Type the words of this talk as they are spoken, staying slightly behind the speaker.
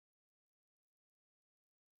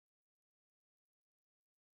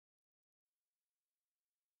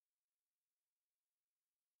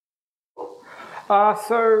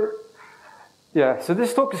So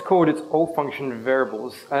this talk is called It's All Function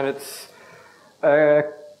Variables, and it's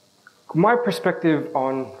my perspective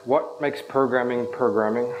on what makes programming.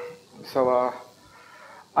 So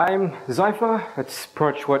I'm Zypher. That's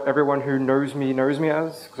pretty much what everyone who knows me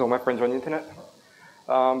as, because all my friends are on the internet.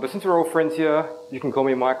 But since we're all friends here, you can call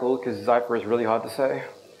me Michael, because Zypher is really hard to say.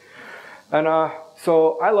 And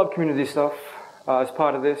so I love community stuff. As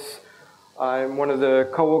part of this, I'm one of the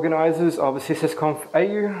co-organizers of the CSSConf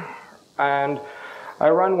AU, and I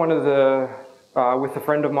run one of the, with a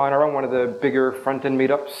friend of mine, I run one of the bigger front-end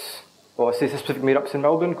meetups, or CSS-specific meetups in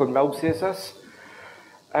Melbourne, called Melb CSS.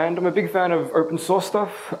 And I'm a big fan of open source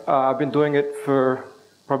stuff. I've been doing it for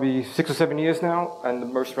probably 6 or 7 years now, and the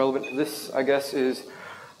most relevant to this, I guess, is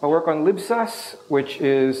I work on libsass, which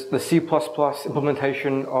is the C++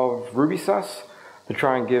 implementation of Ruby Sass, to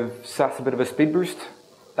try and give Sass a bit of a speed boost.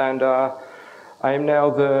 And I am now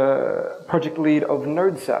the project lead of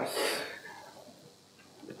Node Sass.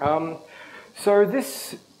 So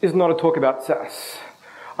this is not a talk about Sass.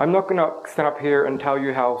 I'm not going to stand up here and tell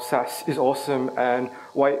you how Sass is awesome and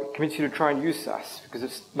why it convince you to try and use Sass, because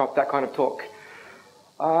it's not that kind of talk.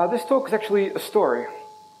 This talk is actually a story.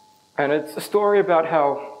 And it's a story about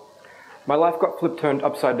how my life got turned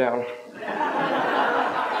upside down.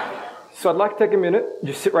 So I'd like to take a minute,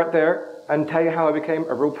 just sit right there, and tell you how I became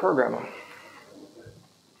a real programmer.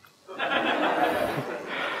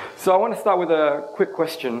 So I want to start with a quick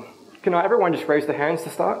question. Can everyone just raise their hands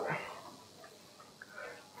to start?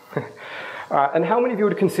 And how many of you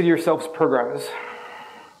would consider yourselves programmers?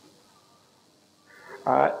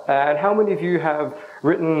 And how many of you have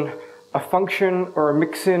written a function or a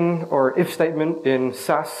mixin or if statement in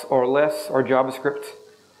Sass or less or JavaScript?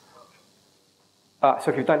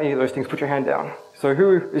 So if you've done any of those things, put your hand down. So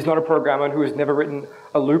who is not a programmer and who has never written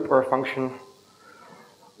a loop or a function?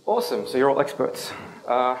 Awesome, so you're all experts.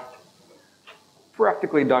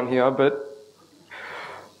 Practically done here, but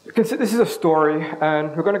this is a story,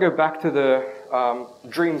 and we're going to go back to the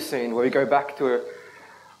dream scene, where we go back to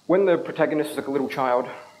when the protagonist was like a little child.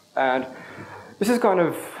 And this is kind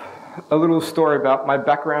of a little story about my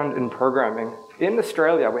background in programming. In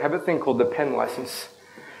Australia, we have a thing called the pen license.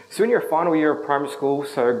 So in your final year of primary school,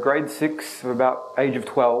 so grade 6, of about age of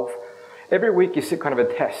 12, every week you sit kind of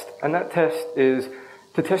a test. And that test is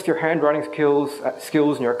to test your handwriting skills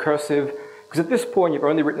and your cursive, because at this point you've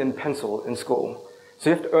only written in pencil in school. So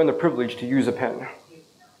you have to earn the privilege to use a pen.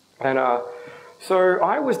 And so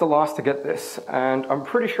I was the last to get this, and I'm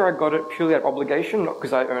pretty sure I got it purely out of obligation, not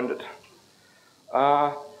because I earned it.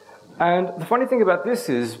 And the funny thing about this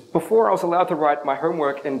is, before I was allowed to write my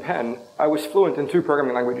homework in pen, I was fluent in 2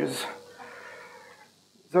 programming languages.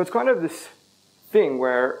 So it's kind of this thing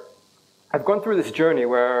where I've gone through this journey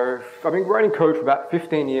where I've been writing code for about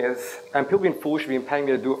 15 years, and people have been foolish, have been paying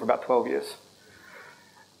me to do it for about 12 years.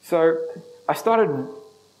 So I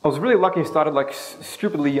was really lucky and started like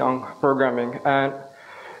stupidly young programming, and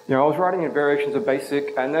I was writing in variations of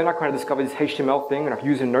BASIC, and then I kind of discovered this HTML thing, and I could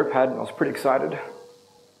use it in Notepad, and I was pretty excited.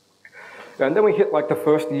 And then we hit like the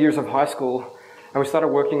first years of high school, and we started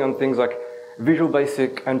working on things like Visual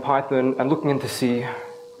Basic and Python, and looking into C,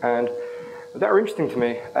 and that were interesting to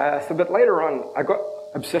me. But later on, I got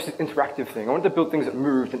obsessed with interactive thing. I wanted to build things that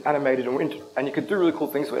moved and animated, and you could do really cool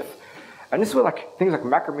things with. And this is where like things like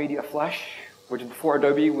Macromedia Flash, which before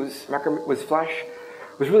Adobe was Flash,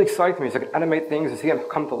 was really exciting to me. So I could animate things and see them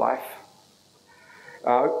come to life.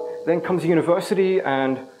 Then comes university,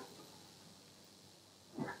 and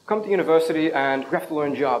we have to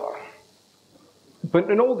learn Java.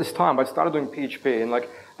 But in all this time, I started doing PHP, and like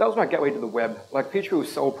that was my gateway to the web. Like PHP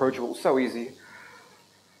was so approachable, so easy.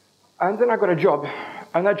 And then I got a job,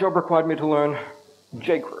 and that job required me to learn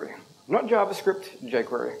jQuery. Not JavaScript,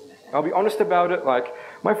 jQuery. I'll be honest about it, like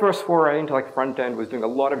my first foray into like front end was doing a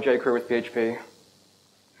lot of jQuery with PHP.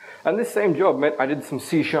 And this same job meant I did some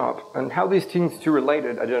C#, and how these things two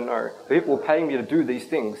related, I don't know. People were paying me to do these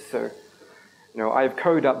things, so I have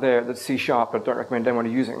code out there that's C#, but I don't recommend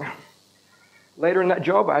anyone using. Later in that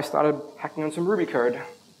job, I started hacking on some Ruby code.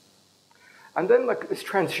 And then like this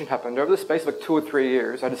transition happened. Over the space of like 2 or 3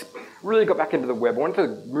 years, I just really got back into the web. I wanted to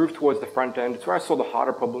move towards the front end. It's where I saw the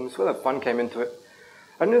harder problems, where the fun came into it.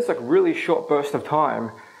 And in this like really short burst of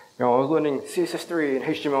time, I was learning CSS3 and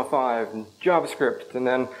HTML5 and JavaScript. And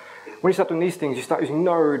then when you start doing these things, you start using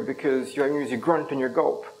Node because you use your grunt and your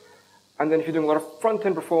gulp. And then if you're doing a lot of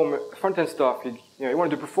front-end stuff, you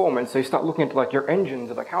want to do performance, so you start looking into like your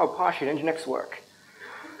engines, of like how Apache and Nginx work.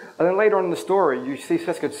 And then later on in the story, you see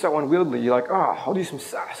Sass gets so unwieldy, you're like, I'll do some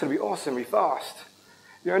Sass, it'll be awesome, it'll be fast.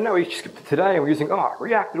 No, we skipped it today, and we're using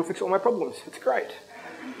React, it'll fix all my problems, it's great.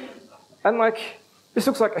 And like, this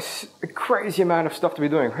looks like a crazy amount of stuff to be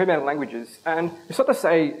doing, a crazy amount of languages. And it's not to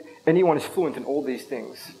say anyone is fluent in all these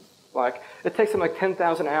things. Like, it takes them like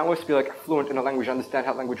 10,000 hours to be like fluent in a language, understand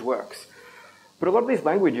how language works. But a lot of these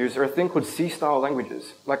languages are a thing called C-style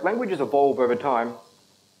languages. Like, languages evolve over time,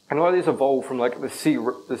 and a lot of these evolve from like the C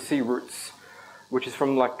roots, which is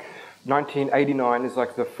from like 1989 is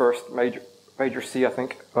like the first major C, I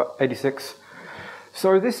think, 86.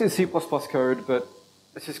 So this is C++ code, but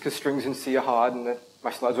it's just because strings in C are hard and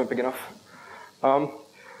my slides weren't big enough.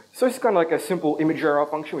 So it's kind of like a simple image ARR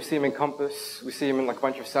function. We see them in Compass. We see them in like a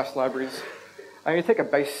bunch of SAS libraries. And you take a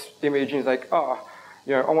base image and it's like, I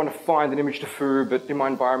want to find an image to foo, but in my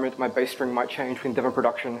environment, my base string might change between dev and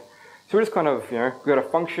production. So we're just kind of, we got a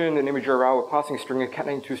function, an image ARR, we're passing a string,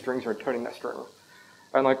 concatenating two strings, and returning that string.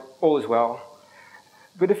 And like, all is well.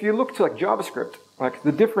 But if you look to like JavaScript, like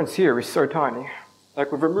the difference here is so tiny.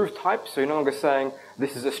 Like we've removed types, so you're no longer saying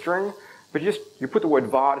this is a string, but you put the word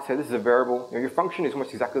var to say this is a variable. Your function is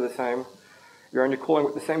almost exactly the same. You're only calling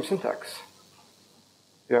with the same syntax.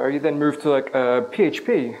 You then move to like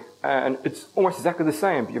PHP, and it's almost exactly the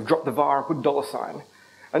same, but you've dropped the var and put $.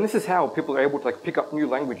 And this is how people are able to like pick up new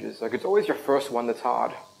languages. Like it's always your first one that's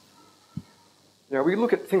hard. We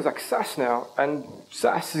look at things like SAS now, and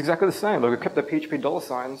SAS is exactly the same. Like we've kept the PHP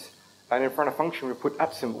 $, and in front of function we put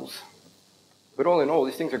at symbols. But all in all,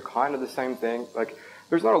 these things are kind of the same thing. Like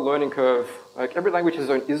there's not a learning curve. Like every language has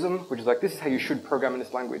its own ism, which is like this is how you should program in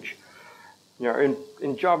this language. In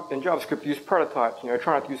JavaScript, use prototypes.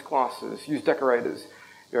 Try not to use classes, use decorators.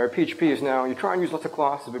 PHP is now you try and use lots of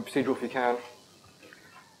classes, but procedural if you can.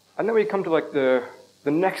 And then we come to like the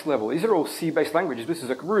next level. These are all C-based languages. This is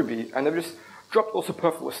like Ruby, and they've just dropped all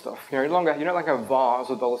superfluous stuff. You don't like have vars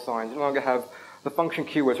or $. You no longer have the function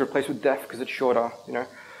keywords replaced with def because it's shorter.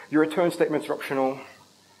 Your return statements are optional,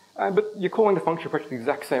 but you're calling the function approach the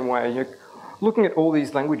exact same way. You're looking at all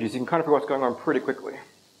these languages, you can kind of figure what's going on pretty quickly.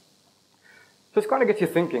 So it kind of gets you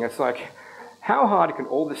thinking. It's like, how hard can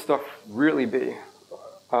all this stuff really be?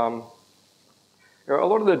 A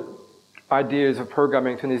lot of the ideas of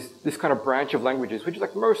programming and this kind of branch of languages, which is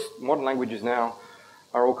like most modern languages now,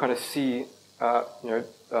 are all kind of C,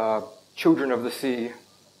 children of the C,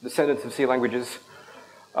 descendants of C languages.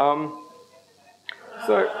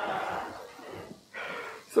 So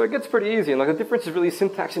it gets pretty easy, and like the difference is really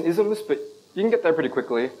syntax and isms, but you can get there pretty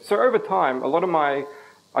quickly. So over time,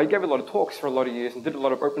 I gave a lot of talks for a lot of years and did a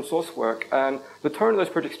lot of open source work, and the tone of those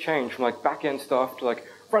projects changed from like back-end stuff to like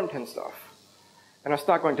front-end stuff. And I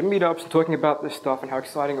started going to meetups and talking about this stuff and how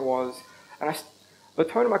exciting it was, and the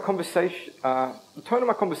tone of my conversation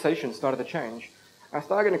started to change. And I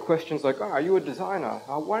started getting questions like, are you a designer?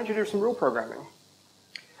 Why don't you do some real programming?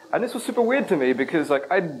 And this was super weird to me because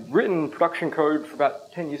like I'd written production code for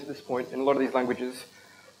about 10 years at this point in a lot of these languages.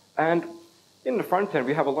 And in the front end,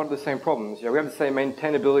 we have a lot of the same problems. We have the same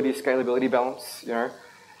maintainability, scalability balance.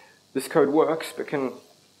 This code works, but can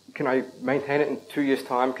I maintain it in 2 years'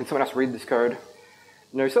 time? Can someone else read this code?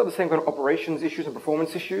 You still have the same kind of operations issues and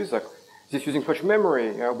performance issues. Like, is this using too much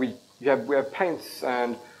memory? We have paints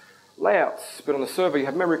and layouts, but on the server you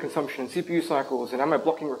have memory consumption and CPU cycles, and am I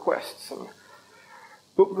blocking requests?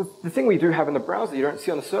 But the thing we do have in the browser you don't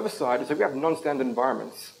see on the server side is that we have non-standard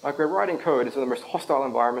environments. Like we're writing code in some of the most hostile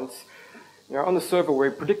environments. On the server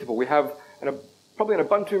we're predictable. We have probably an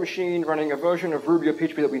Ubuntu machine running a version of Ruby or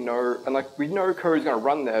PHP that we know, and like we know code is going to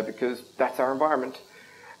run there because that's our environment.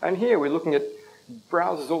 And here we're looking at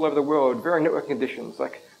browsers all over the world, varying networking conditions.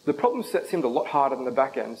 Like the problem set seemed a lot harder than the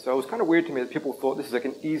back end, so it was kind of weird to me that people thought this is like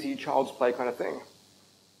an easy child's play kind of thing.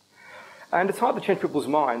 And it's hard to change people's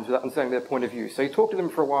minds without understanding their point of view. So you talk to them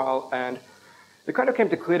for a while, and it kind of came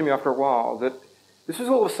to clear to me after a while that this was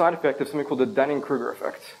all a side effect of something called the Dunning-Kruger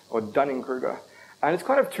effect, or Dunning-Kruger. And it's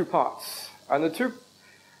kind of two parts. And it's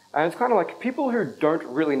kind of like people who don't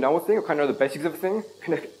really know a thing, or kind of know the basics of a thing,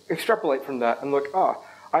 can extrapolate from that and look,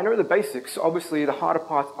 I know the basics, so obviously the harder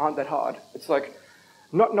parts aren't that hard. It's like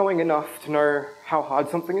not knowing enough to know how hard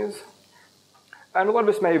something is. And a lot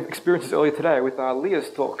of us may have experienced this earlier today with Leah's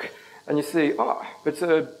talk. And you see, it's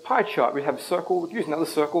a pie chart. We have a circle, we use another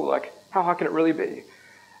circle, like how hard can it really be?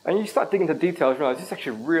 And you start digging into details, you realize this is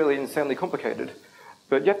actually really insanely complicated.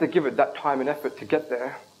 But you have to give it that time and effort to get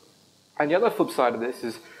there. And the other flip side of this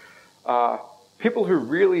is people who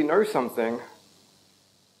really know something,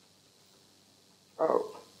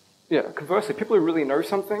 conversely, people who really know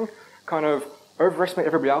something kind of overestimate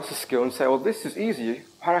everybody else's skill and say, well, this is easy.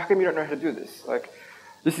 How come you don't know how to do this? Like,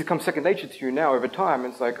 this becomes second nature to you now over time.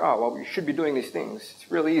 And it's like, well, you should be doing these things.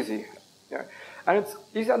 It's really easy. And it's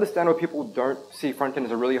easy to understand why people don't see front-end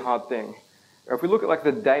as a really hard thing. If we look at like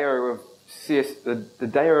the DAO of the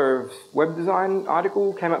Day of Web Design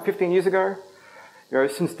article came out 15 years ago.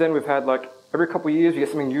 Since then we've had like every couple of years we get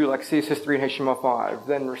something new like CSS3 and HTML5,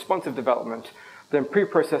 then responsive development, then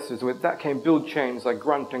preprocessors. With that came build chains like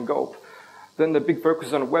Grunt and Gulp. Then the big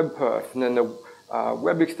focus on WebPerf, and then the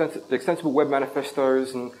the extensible web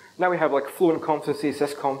manifestos, and now we have like Fluent Confs and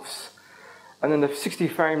CSS Confs, and then the 60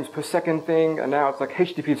 frames per second thing, and now it's like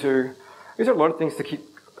HTTP2. These are a lot of things to keep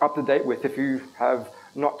up to date with if you have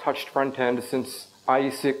not touched front end since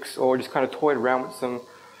IE6 or just kind of toyed around with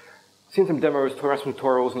seen some demos, toyed around some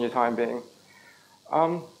tutorials in your time being.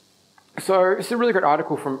 So it's a really great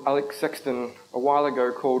article from Alex Sexton a while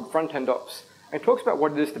ago called Front End Ops. And it talks about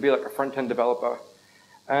what it is to be like a front end developer.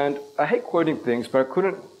 And I hate quoting things, but I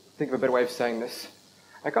couldn't think of a better way of saying this.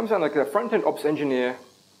 It comes down like a front end ops engineer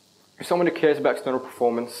is someone who cares about external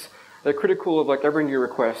performance. They're critical of like every new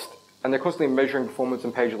request, and they're constantly measuring performance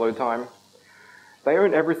and page load time. They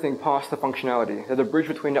own everything past the functionality. They're the bridge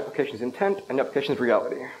between the application's intent and the application's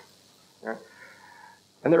reality. Yeah?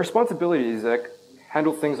 And their responsibilities like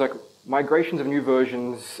handle things like migrations of new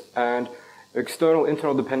versions and external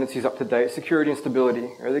internal dependencies up to date, security and stability.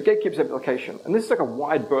 The gatekeeps the application. And this is like a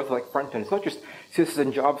wide berth of like front end. It's not just CSS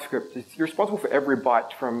and JavaScript. You're responsible for every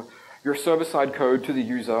byte from your server-side code to the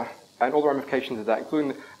user and all the ramifications of that,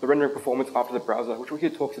 including the rendering performance after the browser, which we'll hear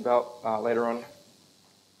talks about later on.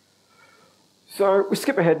 So we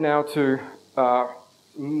skip ahead now to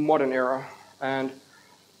modern era. And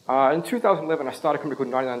in 2011, I started a company called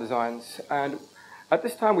 99 Designs. And at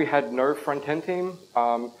this time, we had no front-end team.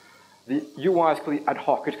 The UI is clearly ad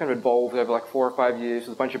hoc. It's kind of evolved over like 4 or 5 years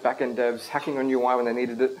with a bunch of back-end devs hacking on UI when they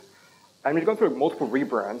needed it. And we'd gone through multiple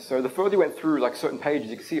rebrands. So the further you went through like certain pages,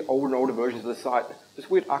 you could see older and older versions of the site. This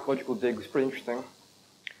weird archaeological dig was pretty interesting.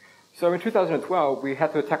 So in 2012, we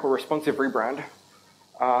had to tackle a responsive rebrand.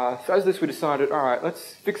 So as this, we decided, all right,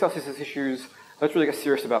 let's fix our CSS issues. Let's really get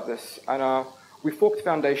serious about this. And we forked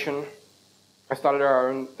Foundation. I started our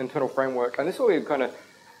own internal framework. And this is where we kind of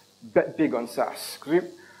bet big on Sass. Because we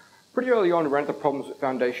pretty early on ran into problems with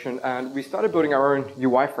Foundation, and we started building our own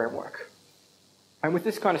UI framework. And with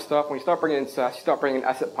this kind of stuff, when you start bringing in Sass, you start bringing in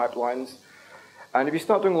asset pipelines. And if you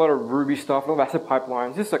start doing a lot of Ruby stuff, a lot of asset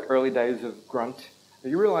pipelines, this is like early days of Grunt,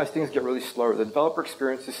 you realize things get really slow. The developer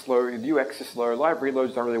experience is slow, the UX is slow, live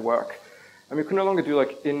reloads don't really work. And we can no longer do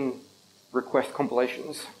like in-request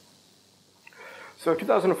compilations. So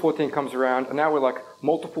 2014 comes around, and now we're like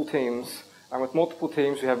multiple teams. And with multiple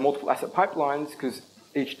teams, we have multiple asset pipelines, because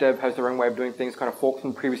each dev has their own way of doing things, kind of forked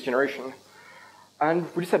from the previous generation. And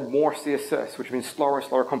we just had more CSS, which means slower and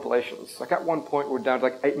slower compilations. Like at one point, we were down to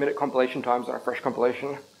like 8-minute compilation times on a fresh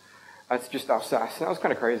compilation. That's just our Sass, and that was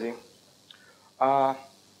kind of crazy. I'd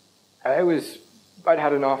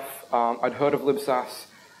had enough. I'd heard of libsass,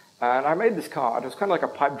 and I made this card. It was kind of like a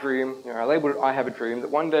pipe dream. I labeled it I have a dream,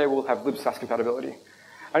 that one day we'll have libsass compatibility.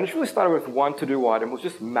 And it really started with one to-do item, it was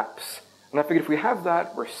just maps. And I figured if we have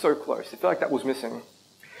that, we're so close. I feel like that was missing.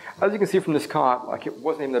 As you can see from this card, like it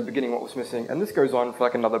wasn't even the beginning what was missing. And this goes on for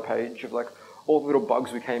like another page of like all the little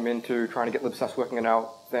bugs we came into trying to get libsass working in our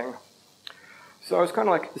thing. So it was kind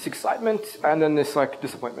of like this excitement and then this like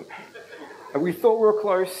disappointment. And we thought we were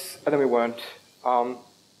close, and then we weren't.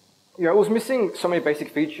 It was missing so many basic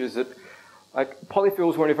features that like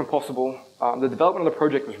polyfills weren't even possible. The development of the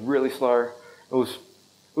project was really slow. It was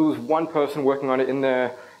one person working on it in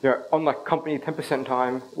there, on like company 10%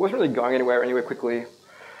 time. It wasn't really going anywhere quickly.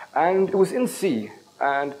 And it was in C.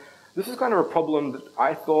 And this is kind of a problem that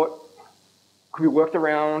I thought could be worked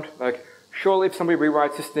around. Like, surely if somebody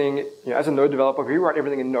rewrites this thing, as a Node developer, if you rewrite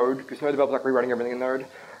everything in Node, because Node developers like rewriting everything in Node,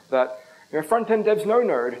 that front-end devs know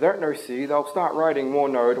Node, they don't know C, they'll start writing more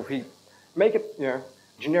Node. If we make it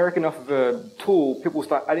generic enough of a tool, people will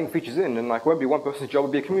start adding features in, and like, it won't be one person's job,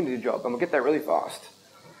 it'll be a community job, and we'll get there really fast.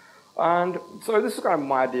 And so this is kind of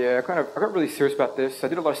my idea. I got really serious about this. I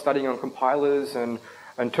did a lot of studying on compilers and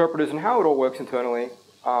interpreters and how it all works internally.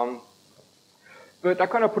 But I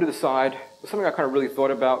kind of put it aside. It's something I kind of really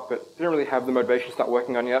thought about, but didn't really have the motivation to start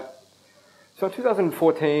working on yet. So in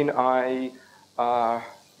 2014,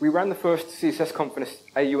 we ran the first CSS conference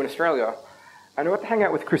AU in Australia. And I got to hang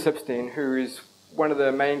out with Chris Epstein, who is one of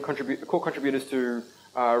the main core contributors to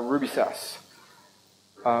Ruby Sass,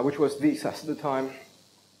 which was the Sass at the time.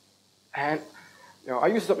 And I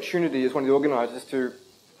used this opportunity as one of the organizers to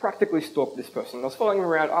practically stalk this person. I was following him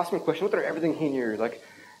around, asking him questions, looking at everything he knew. Like,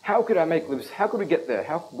 how could I make libs? How could we get there?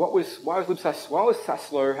 Why was Sass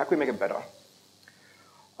slow? How could we make it better?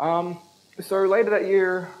 So later that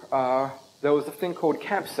year, there was a thing called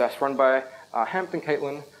Camp Sass run by Hampton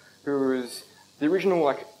Caitlin, who was the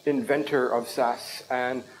original inventor of Sass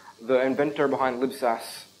and the inventor behind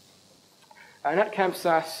libsass. And at Camp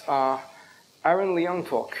SAS, Aaron Leung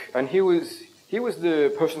talk, and he was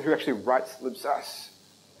the person who actually writes libsas.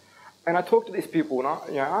 And I talked to these people,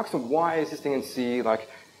 and I asked them, why is this thing in C? Like,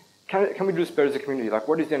 can we do this better as a community? Like,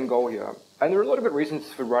 what is the end goal here? And there are a lot of good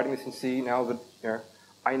reasons for writing this in C now that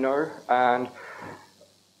I know, and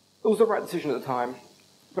it was the right decision at the time.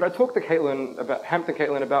 But I talked to Hampton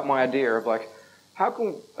Caitlin about my idea of like,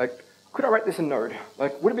 could I write this in Node?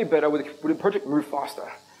 Like, would it be better? Would the project move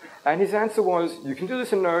faster? And his answer was, you can do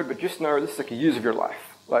this in Node, but just know this is like a use of your life.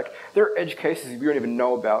 Like, there are edge cases we don't even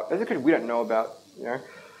know about. There's a code we don't know about,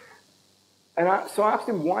 And so I asked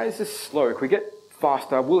him, why is this slow? Can we get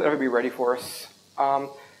faster? Will it ever be ready for us?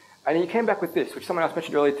 And he came back with this, which someone else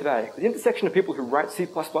mentioned earlier today. The intersection of people who write C++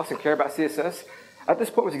 and care about CSS, at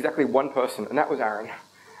this point was exactly one person, and that was Aaron.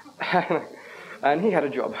 And he had a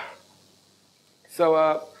job. So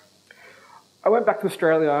I went back to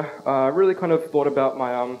Australia, really kind of thought about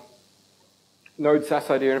my Node SAS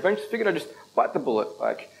idea, and eventually figured I'd just bite the bullet.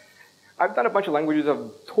 Like, I've done a bunch of languages,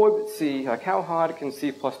 I've toyed with C, like how hard can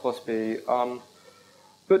C++ be?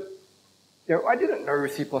 But I didn't know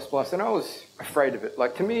C++, and I was afraid of it.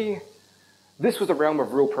 Like, to me, this was the realm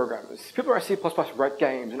of real programmers. People who write C++ write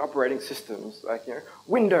games and operating systems, like,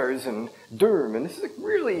 Windows and Doom, and this is like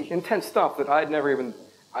really intense stuff that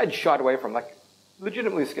I'd shied away from, like,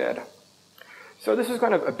 legitimately scared. So this was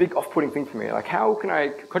kind of a big off-putting thing for me. Like, how can I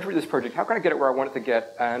contribute to this project? How can I get it where I want it to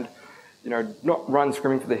get and, not run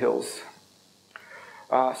screaming for the hills?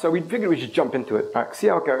 So we figured we'd just jump into it, see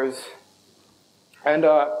how it goes. And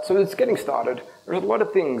so it's getting started. There's a lot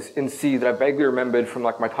of things in C that I vaguely remembered from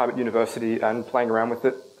like my time at university and playing around with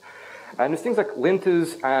it. And there's things like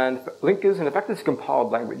linkers and the fact that it's a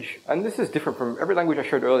compiled language. And this is different from every language I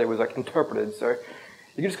showed earlier was like interpreted. So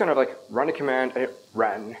you can just kind of like run a command and it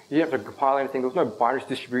ran. You didn't have to compile anything. There was no binaries to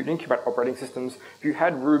distribute. You didn't care about operating systems. If you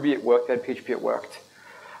had Ruby, it worked. If you had PHP, it worked.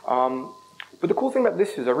 But the cool thing about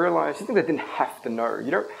this is I realized something I didn't have to know.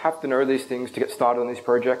 You don't have to know these things to get started on these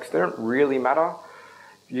projects. They don't really matter.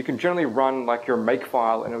 You can generally run like your make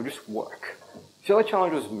file and it'll just work. The other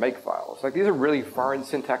challenge was make files. Like, these are really foreign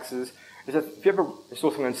syntaxes. Is that if you ever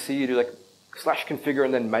install something on C, you do like /configure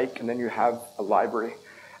and then make, and then you have a library.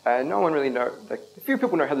 And no one really knows. Like, a few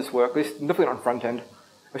people know how this works. At least definitely not on front end.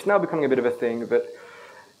 It's now becoming a bit of a thing, but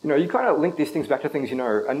you kind of link these things back to things you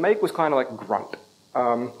know. And make was kind of like grunt.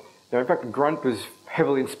 In fact, grunt was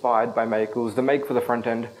heavily inspired by make. It was the make for the front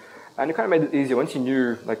end, and it kind of made it easier once you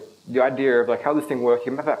knew like the idea of like how this thing works.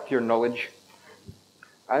 You map back to your knowledge,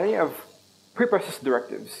 and then you have preprocessor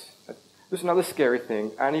directives. This is another scary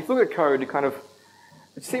thing. And if you look at code,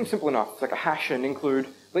 it seems simple enough. It's like a hash and include.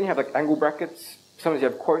 Then you have like angle brackets. Sometimes you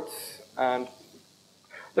have quotes, and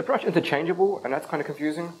they're pretty much interchangeable, and that's kind of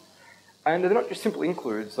confusing. And they're not just simple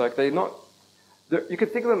includes. Like you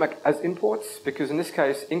could think of them like as imports, because in this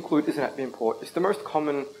case, include isn't an import. It's the most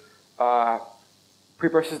common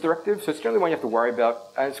preprocessor directive, so it's generally one you have to worry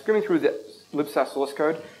about. And screaming through the libsas source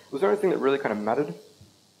code was the only thing that really kind of mattered.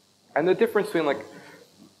 And the difference between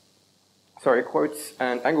quotes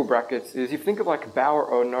and angle brackets is if you think of like Bower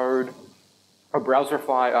or Node or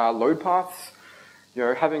Browserify load paths,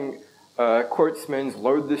 having quotes means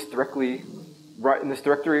load this directly right in this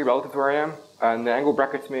directory relative to where I am, and the angle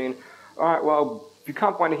brackets mean, all right, well, if you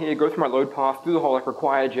can't find it here, go through my load path, do the whole like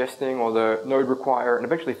require jest thing or the node require, and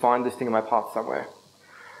eventually find this thing in my path somewhere.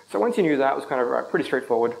 So once you knew that, it was kind of pretty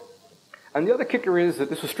straightforward. And the other kicker is that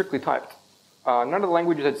this was strictly typed. None of the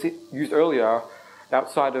languages I'd used earlier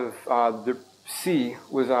outside of the C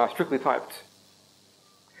was strictly typed.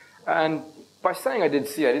 And by saying I did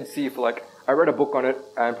C for I read a book on it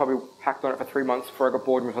and probably hacked on it for 3 months before I got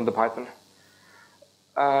bored and was on to Python.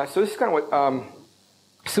 So this is kind of what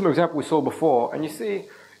similar example we saw before, and you see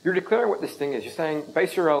you're declaring what this thing is. You're saying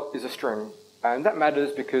base URL is a string, and that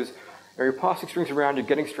matters because you're passing strings around, you're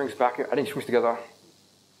getting strings back, you're adding strings together.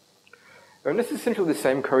 And this is essentially the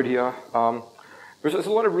same code here. There's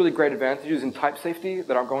a lot of really great advantages in type safety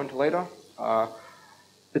that I'll go into later.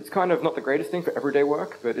 It's kind of not the greatest thing for everyday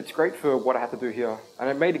work, but it's great for what I have to do here. And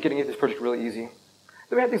it made getting into this project really easy.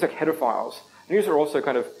 Then we had things like header files. And these are also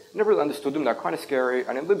kind of, never really understood them, they're kind of scary.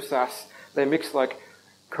 And in libsas, they mix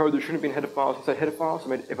code that shouldn't be in header files inside header files, so it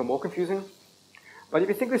made it even more confusing. But if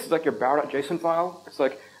you think this is like your bow.json file, it's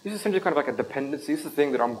like, this is essentially kind of like a dependency. This is the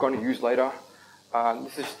thing that I'm going to use later.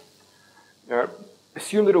 This is,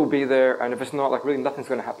 assume that it will be there, and if it's not, really nothing's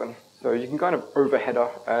going to happen. So you can kind of over header,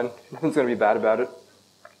 and nothing's going to be bad about it.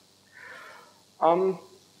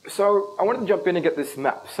 So I wanted to jump in and get this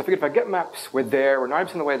map. So I figured if I get maps, we're there, we're 90%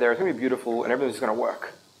 of the way there, it's going to be beautiful, and everything's going to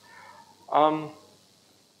work.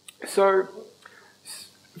 So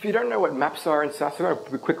if you don't know what maps are in SAS, I'm going to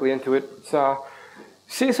put quickly into it.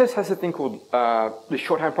 CSS has a thing called the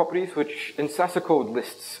shorthand properties, which in SAS are called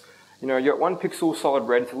lists. You know, you got 1 pixel solid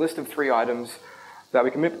red. It's a list of 3 items that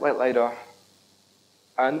we can manipulate later,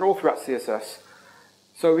 and they're all throughout CSS.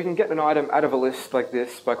 So we can get an item out of a list like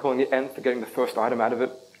this by calling it nth for getting the first item out of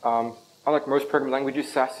it. Unlike most programming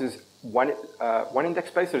languages, SAS is one index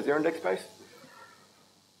based or 0 index based.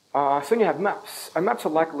 So then you have maps. And maps are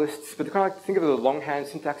like lists, but they're kind of like, think of the longhand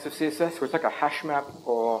syntax of CSS, where it's like a hash map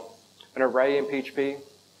or an array in PHP.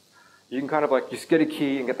 You can kind of like just get a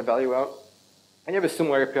key and get the value out. And you have a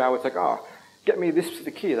similar API where it's like, oh, get me this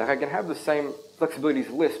specific key. Like I can have the same flexibility as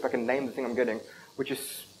Lisp, I can name the thing I'm getting, which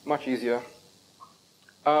is much easier.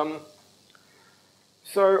 So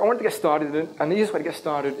I wanted to get started in it, and the easiest way to get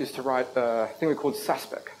started is to write a thing we call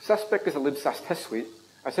SASspec. SASspec is a libsass test suite.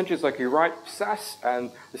 Essentially, it's like you write SAS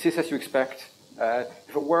and the CSS you expect.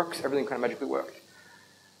 If it works, everything kind of magically worked.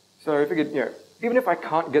 So I figured, you know, even if I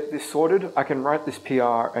can't get this sorted, I can write this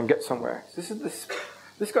PR and get somewhere. So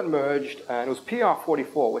this got merged, and it was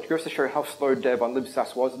PR44, which goes to show how slow dev on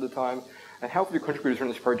libsass was at the time, and how few contributors were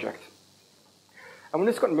in this project. And when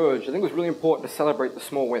this got merged, I think it was really important to celebrate the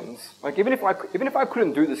small wins. Like even if I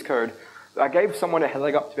couldn't do this code, I gave someone a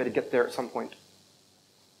leg up to be able to get there at some point.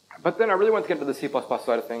 But then I really wanted to get into the C++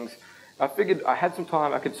 side of things. I figured I had some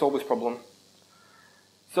time, I could solve this problem.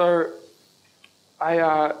 So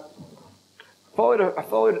I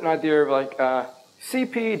followed an idea of like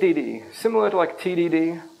CPDD, similar to like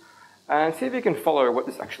TDD, and see if you can follow what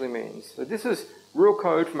this actually means. So this is real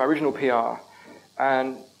code from my original PR,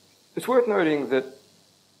 and it's worth noting that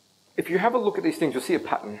if you have a look at these things, you'll see a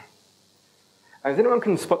pattern. And if anyone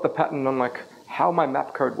can spot the pattern on like how my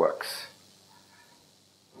map code works.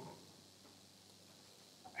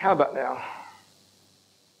 How about now?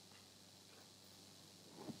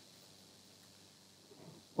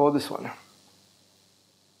 Or this one.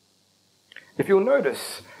 If you'll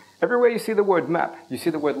notice, everywhere you see the word map, you see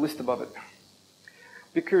the word list above it.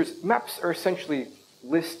 Because maps are essentially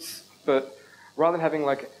lists, but rather than having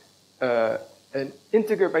like an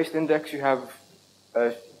integer-based index, you have,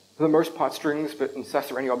 for the most part, strings, but in SAS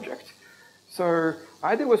or any object. So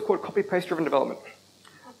I did what's called copy-paste driven development.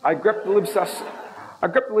 I grabbed the libsass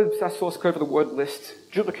source code for the word list,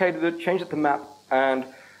 duplicated it, changed it to map, and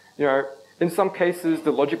you know, in some cases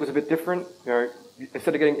the logic was a bit different. You know,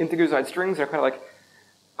 instead of getting integers, I had strings. I kind of like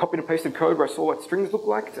copied and pasted code where I saw what strings looked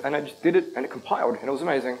like, and I just did it, and it compiled, and it was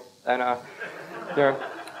amazing. And you know,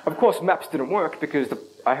 of course, maps didn't work because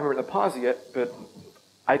I haven't written the parser yet, but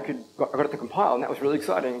I got it to compile, and that was really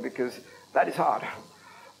exciting because that is hard.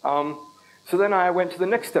 So then I went to the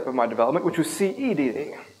next step of my development, which was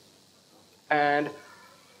CEDD. And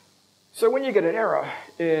so when you get an error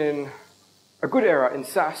a good error in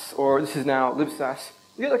SAS, or this is now libsass,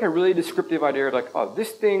 you get like a really descriptive idea of like, oh,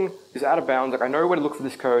 this thing is out of bounds, like I know where to look for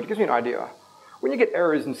this code, it gives me an idea. When you get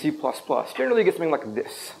errors in C++, generally you get something like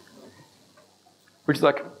this, which is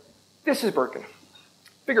like, this is broken,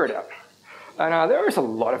 figure it out. And there is a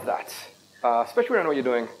lot of that, especially when I know what you're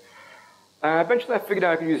doing. Eventually I figured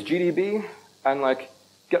out I could use GDB and like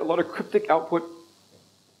get a lot of cryptic output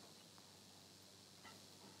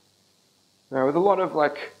with a lot of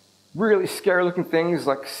like really scary looking things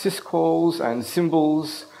like syscalls and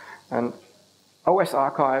symbols and OS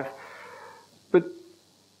archive. But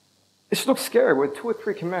it just looks scary. With 2 or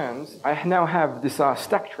 3 commands, I now have this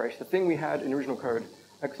stack trace, the thing we had in the original code.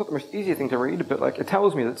 Like, it's not the most easy thing to read, but like it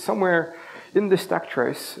tells me that somewhere in this stack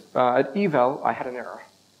trace, at eval, I had an error.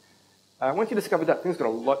 Once you discovered that, things got a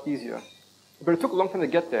lot easier. But it took a long time to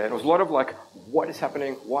get there. It was a lot of like, what is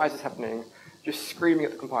happening? Why is this happening? Just screaming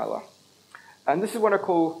at the compiler. And this is what I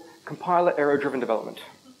call compiler error-driven development.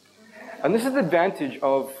 And this is the advantage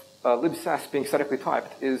of libsass being statically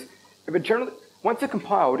typed, is if it once it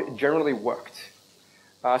compiled, it generally worked.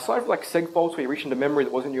 Aside from like seg faults where you reach into memory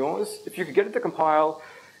that wasn't yours, if you could get it to compile,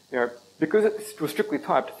 you know, because it was strictly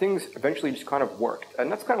typed, things eventually just kind of worked.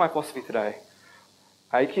 And that's kind of my philosophy today.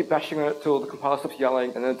 I keep bashing on it till the compiler stops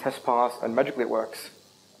yelling, and then the test pass, and magically it works.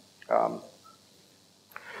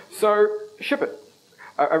 So ship it.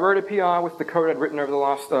 I wrote a PR with the code I'd written over the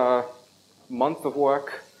last month of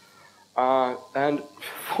work, and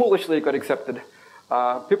foolishly it got accepted.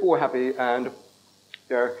 People were happy, and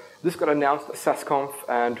you know, this got announced at SassConf,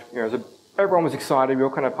 and you know, everyone was excited. We all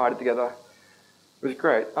kind of partied together. It was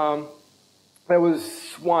great. There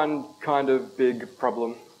was one kind of big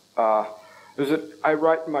problem. Is that I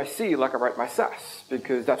write my C like I write my SAS,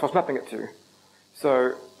 because that's what I was mapping it to.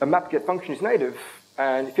 So a map-get function is native,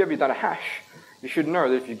 and if you've ever done a hash, you should know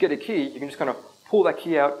that if you get a key, you can just kind of pull that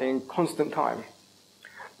key out in constant time.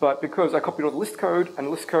 But because I copied all the list code, and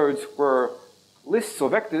list codes were lists or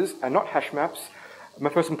vectors and not hash maps, my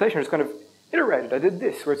first implementation was kind of iterated. I did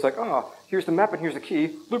this, where it's like, here's the map and here's the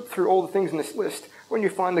key, loop through all the things in this list. When you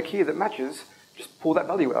find the key that matches, just pull that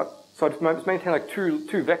value out. So I just maintain like two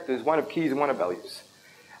vectors, one of keys and one of values.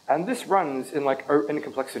 And this runs in like any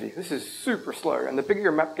complexity. This is super slow, and the bigger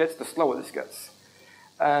your map gets, the slower this gets.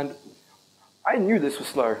 And I knew this was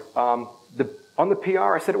slow. On the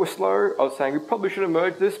PR, I said it was slow. I was saying we probably should have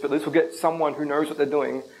merged this, but this will get someone who knows what they're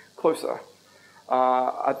doing closer.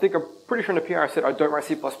 I'm pretty sure in the PR I said I don't write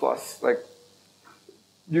C++. Like,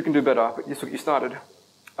 you can do better, but this is what you started.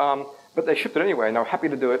 But they shipped it anyway, and they were happy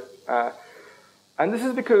to do it. And this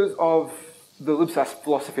is because of the libsass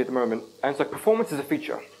philosophy at the moment. And it's like performance is a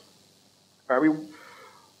feature.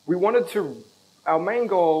 We wanted to, our main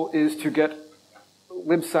goal is to get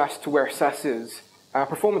libsass to where SAS is.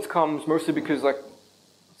 Performance comes mostly because like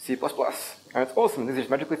C++, and it's awesome. This is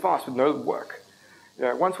magically fast with no work.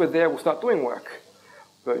 Once we're there, we'll start doing work.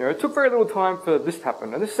 But it took very little time for this to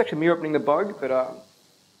happen. And this is actually me opening the bug, but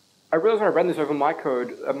I realized when I ran this over my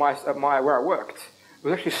code at where I worked, it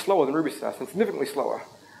was actually slower than RubySASS, and significantly slower.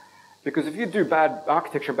 Because if you do bad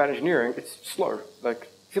architecture, bad engineering, it's slow. Like,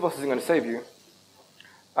 C++ isn't going to save you.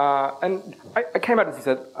 And I came out and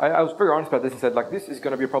said, I was very honest about this and said, like, this is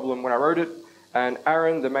going to be a problem when I wrote it. And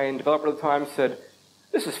Aaron, the main developer at the time, said,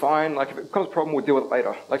 this is fine. Like, if it becomes a problem, we'll deal with it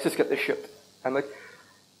later. Let's just get this shipped. And like,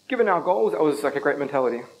 given our goals, that was like a great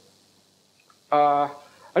mentality. And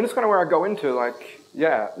that's kind of where I go into, like,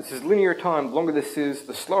 yeah, this is linear time. The longer this is,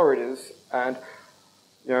 the slower it is. And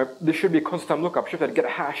this should be a constant time lookup. You should be able to get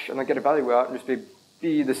a hash and then get a value out and just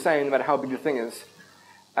be the same no matter how big the thing is.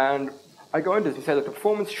 And I go into this and say that the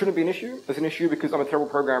performance shouldn't be an issue. It's an issue because I'm a terrible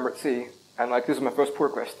programmer at C. And like, this is my first pull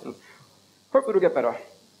request. And hopefully it'll get better.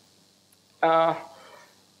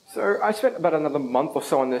 So I spent about another month or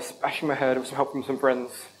so on this, bashing my head with some help from some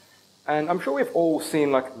friends. And I'm sure we've all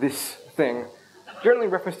seen like this thing, generally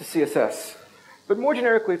in reference to CSS. But more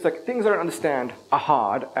generically, it's like things I don't understand are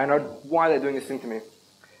hard and are why they're doing this thing to me.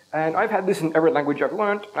 And I've had this in every language I've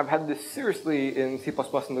learned. I've had this seriously in C++ and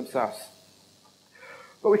libsass.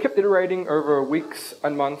 But we kept iterating over weeks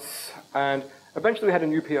and months, and eventually we had a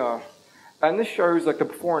new PR. And this shows like the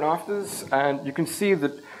before and afters, and you can see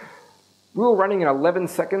that we were running in 11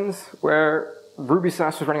 seconds, where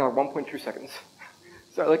RubySASS was running like 1.2 seconds.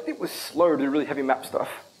 So like it was slow to do really heavy map stuff.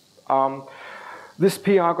 This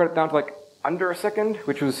PR got it down to like under a second,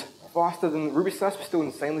 which was faster than RubySASS, but still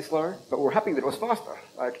insanely slow. But we were happy that it was faster.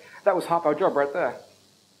 Like that was half our job right there.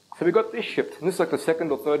 So we got this shipped, and this is like the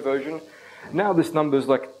second or third version. Now this number is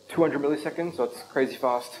like 200 milliseconds, so it's crazy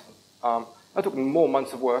fast. That took me more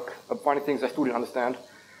months of work of finding things I still didn't understand.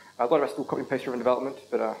 A lot of us still copy and paste driven development,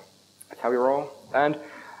 but that's how we roll. And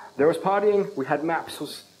there was partying, we had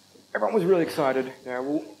maps, everyone was really excited. We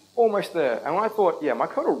were almost there. And when I thought, yeah, my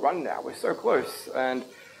code will run now, we're so close. And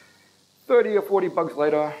 30 or 40 bugs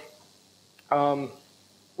later,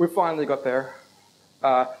 we finally got there.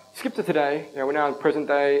 Skip to today, we're now in present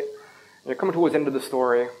day, coming towards the end of the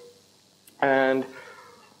story. And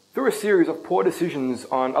through a series of poor decisions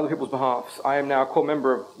on other people's behalfs, I am now a core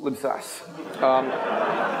member of libsass.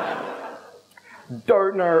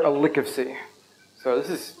 Don't know a lick of C. So this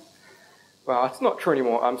is, well, it's not true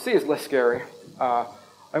anymore. C is less scary.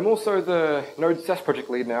 I'm also the Node SAS project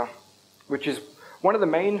lead now, which is one of the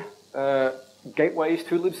main gateways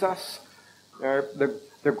to libsass.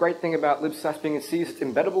 The great thing about libsass being in C is it's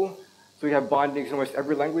embeddable. So we have bindings in almost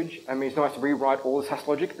every language. I mean, you don't have to rewrite all this hash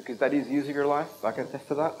logic because that is easier in your life. I can attest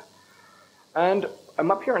to that. And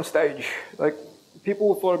I'm up here on stage. Like,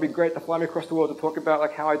 people thought it'd be great to fly me across the world to talk about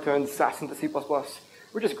like how I turned SAS into C++,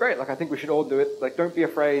 which is great. Like, I think we should all do it. Like, don't be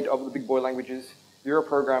afraid of the big boy languages. You're a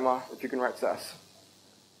programmer if you can write SAS.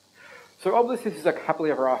 So obviously this is like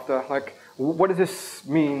happily ever after. Like, what does this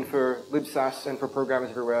mean for libsass and for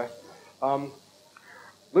programmers everywhere?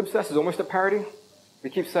 Libsass is almost at parity. We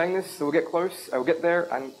keep saying this, so we'll get close, we'll get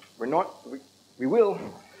there, and we're not. We will.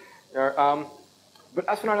 But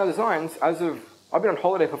as for our designs, I've been on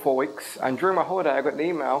holiday for 4 weeks, and during my holiday, I got an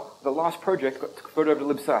email. The last project got converted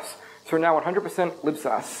over to libsass. So we're now 100%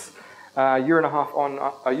 libsass. A year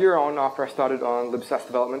on after I started on libsass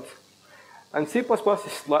development, and C++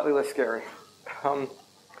 is slightly less scary.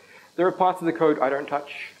 There are parts of the code I don't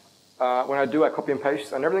touch. When I do, I copy and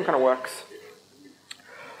paste, and everything kind of works.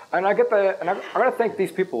 And I got to thank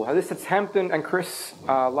these people. This is Hampton and Chris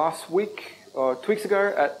last week, or 2 weeks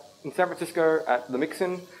ago in San Francisco at the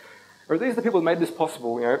Mixin. Or these are the people who made this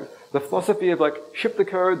possible. The philosophy of like ship the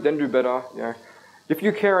code, then do better. If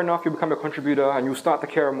you care enough, you become a contributor, and you'll start to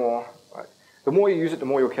care more. Right? The more you use it, the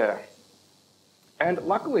more you'll care. And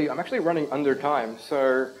luckily, I'm actually running under time,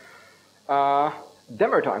 so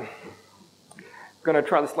demo time. Gonna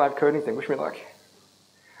try this live coding thing, wish me luck.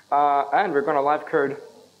 And we're gonna live code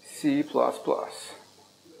C++.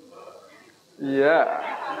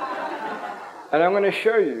 Yeah. And I'm gonna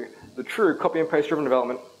show you the true copy and paste driven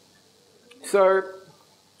development. So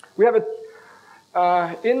we have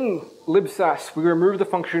in libsass, we removed the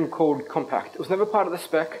function called compact. It was never part of the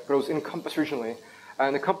spec, but it was in Compass originally.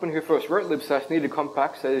 And the company who first wrote libsass needed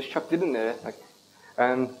compact, so they just chucked it in there.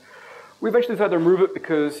 And we eventually decided to remove it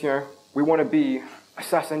because, we want to be a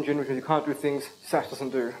SAS engine, which means you can't do things SAS doesn't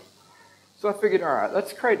do. So I figured, all right,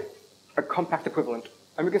 let's create a compact equivalent.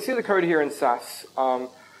 And we can see the code here in SAS.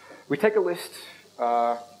 We take a list.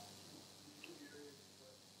 I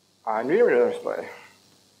need a display.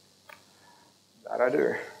 That I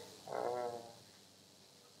do.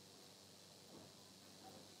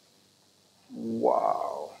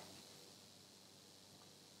 Wow.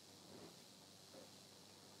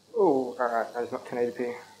 Oh, alright, that's not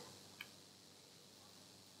 1080p.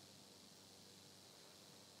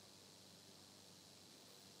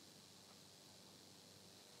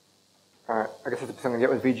 Alright, I guess that's something I'm going to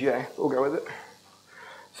get with VGA. We'll go with it.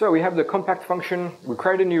 So we have the compact function. We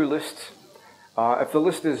create a new list. If the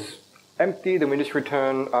list is empty, then we just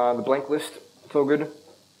return the blank list. It's all good.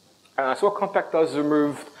 So what compact does is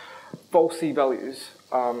remove falsy values,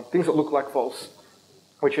 things that look like false,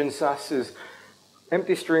 which in SAS is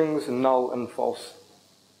empty strings, null, and false.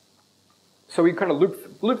 So we kind of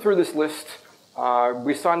loop through this list.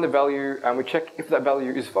 We assign the value, and we check if that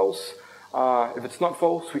value is false. If it's not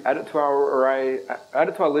false, we add it to our array, add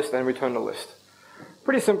it to our list, and return the list.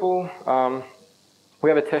 Pretty simple. We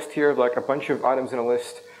have a test here of like a bunch of items in a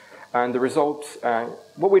list, and the result,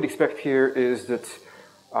 what we'd expect here is that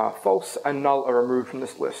false and null are removed from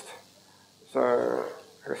this list. So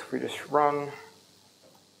I guess if we just run,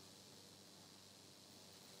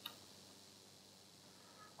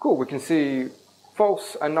 cool, we can see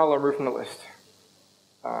false and null are removed from the list.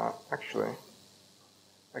 Actually,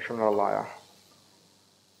 I'm not a liar.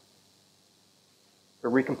 We're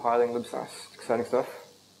recompiling libsass, exciting stuff.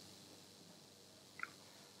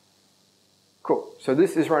 Cool, so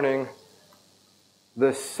this is running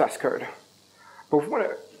this SAS code. But if we want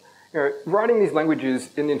to, writing these languages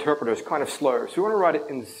in the interpreter is kind of slow. So you want to write it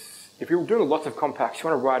in, if you're doing lots of compacts, you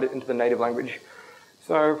want to write it into the native language.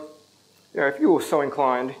 So, if you were so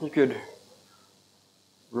inclined, you could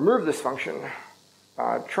remove this function,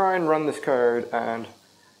 try and run this code, and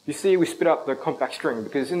you see we spit out the compact string,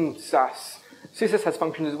 because in SAS, CSS has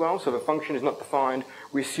functions as well, so if a function is not defined,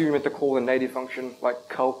 we assume it to call a native function like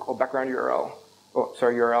calc or background URL,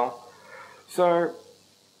 URL. So,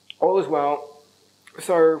 all is well.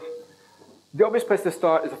 So, the obvious place to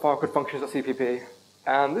start is a file called functions.cpp,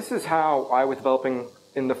 and this is how I was developing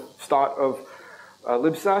in the start of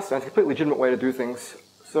libsass, and it's a completely legitimate way to do things.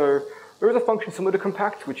 So, there is a function similar to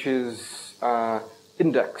compact, which is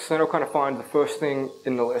index, and it'll kind of find the first thing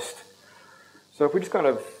in the list. So if we just kind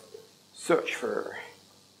of search for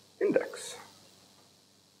index,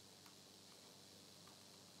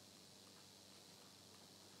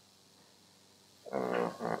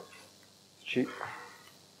 it's cheap.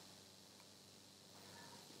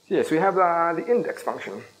 So yeah, so we have the index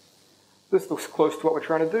function. This looks close to what we're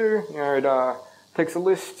trying to do. It takes a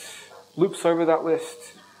list, loops over that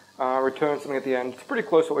list, returns something at the end. It's pretty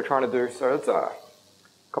close to what we're trying to do. So let's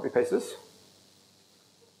copy paste this.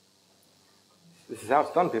 This is how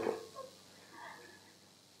it's done, people.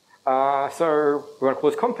 So we're going to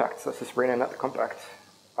close compact. So let's just rename that to compact.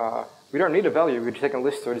 We don't need a value. We just take a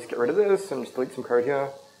list, so we just get rid of this and just delete some code here.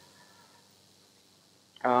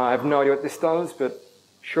 I have no idea what this does, but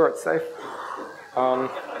sure, it's safe.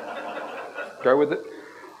 Go with it.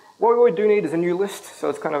 What we do need is a new list, so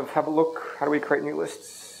let's kind of have a look. How do we create new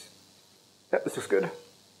lists? Yep, this looks good.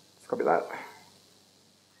 Let's copy that.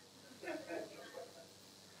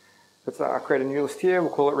 Let's create a new list here.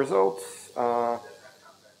 We'll call it results.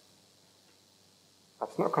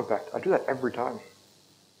 That's not compact. I do that every time.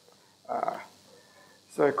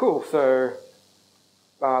 So cool. So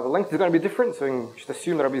the length is going to be different, so we can just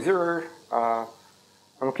assume that it'll be 0. I'm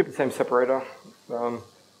going to keep the same separator.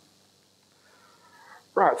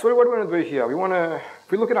 Right, so what do we want to do here? We want to,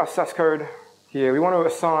 if we look at our SAS code here, we want to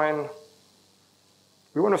assign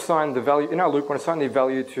the value, in our loop, we want to assign the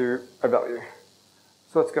value to a value.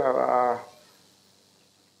 So let's go,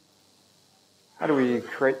 how do we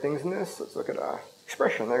create things in this? Let's look at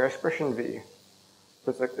expression, there, expression v.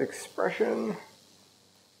 So it's like expression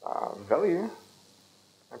value.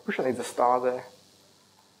 I'm pretty sure it needs a star there.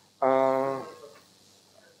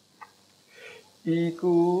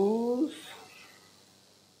 Equals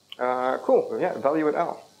Cool, yeah, value at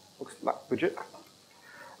L. Looks legit.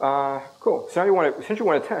 Cool, so now you essentially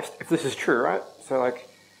want to test if this is true, right? So like,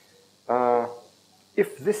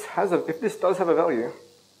 if this does have a value,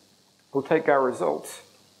 we'll take our results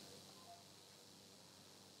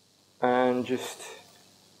and just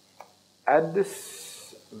add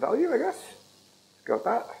this value, I guess. Got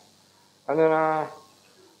that. And then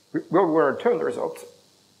we want to return the results.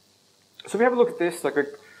 So if we have a look at this, like if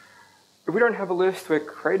we don't have a list, we're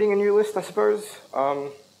creating a new list, I suppose.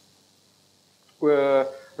 We're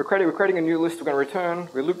creating a new list we're going to return.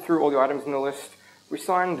 We loop through all the items in the list. We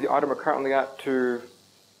assign the item we're currently at to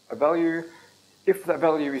a value. If that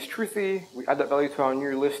value is truthy, we add that value to our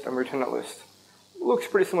new list and return that list. It looks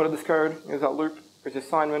pretty similar to this code. Here's our loop, here's the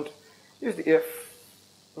assignment, here's the if,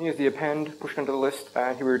 here's the append, push it into the list,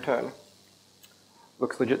 and here we return.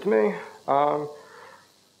 Looks legit to me. Odds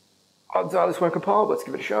are this won't compile, but let's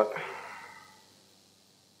give it a shot.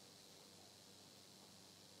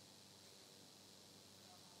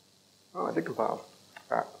 Oh, I did compile.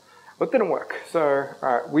 All right. But it didn't work. So, all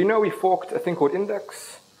right, we know we forked a thing called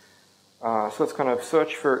index. So let's kind of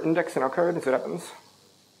search for index in our code and see what happens.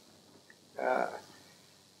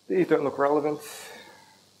 These don't look relevant.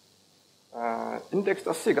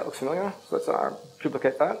 Index.sig, that looks familiar. So let's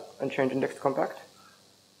duplicate that and change index to compact.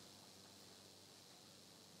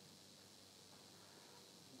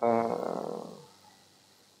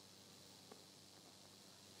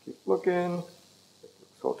 Keep looking.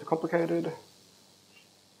 It's all too complicated.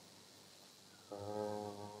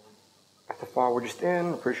 That's the file we're just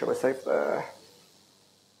in. I'm pretty sure we're safe there.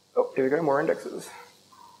 Oh, here we go, more indexes.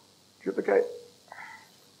 Duplicate.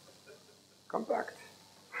 Compact.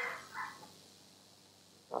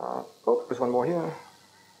 Oh, there's one more here.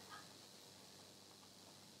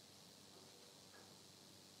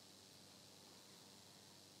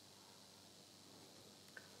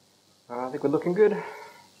 I think we're looking good.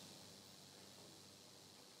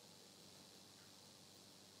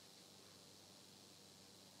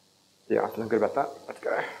 Yeah, I'm feeling good about that. Let's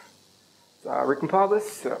go. So recompile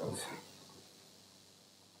this.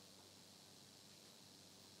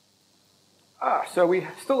 So we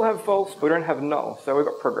still have false, but we don't have null. So we've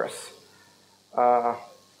got progress. Yeah,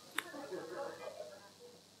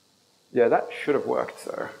 that should have worked.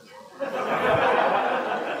 So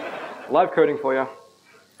live coding for you.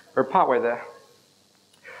 We're partway there.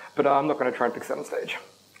 But I'm not going to try and fix that on stage.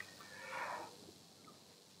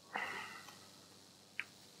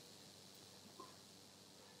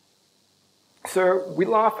 So we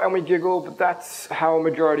laugh and we giggle, but that's how a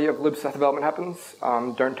majority of libsass development happens.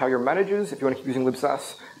 Don't tell your managers if you want to keep using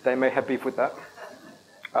libsass. They may have beef with that.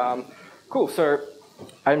 Cool, so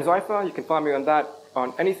I'm Zypher. You can find me on that,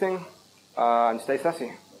 on anything, and stay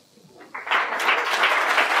sassy.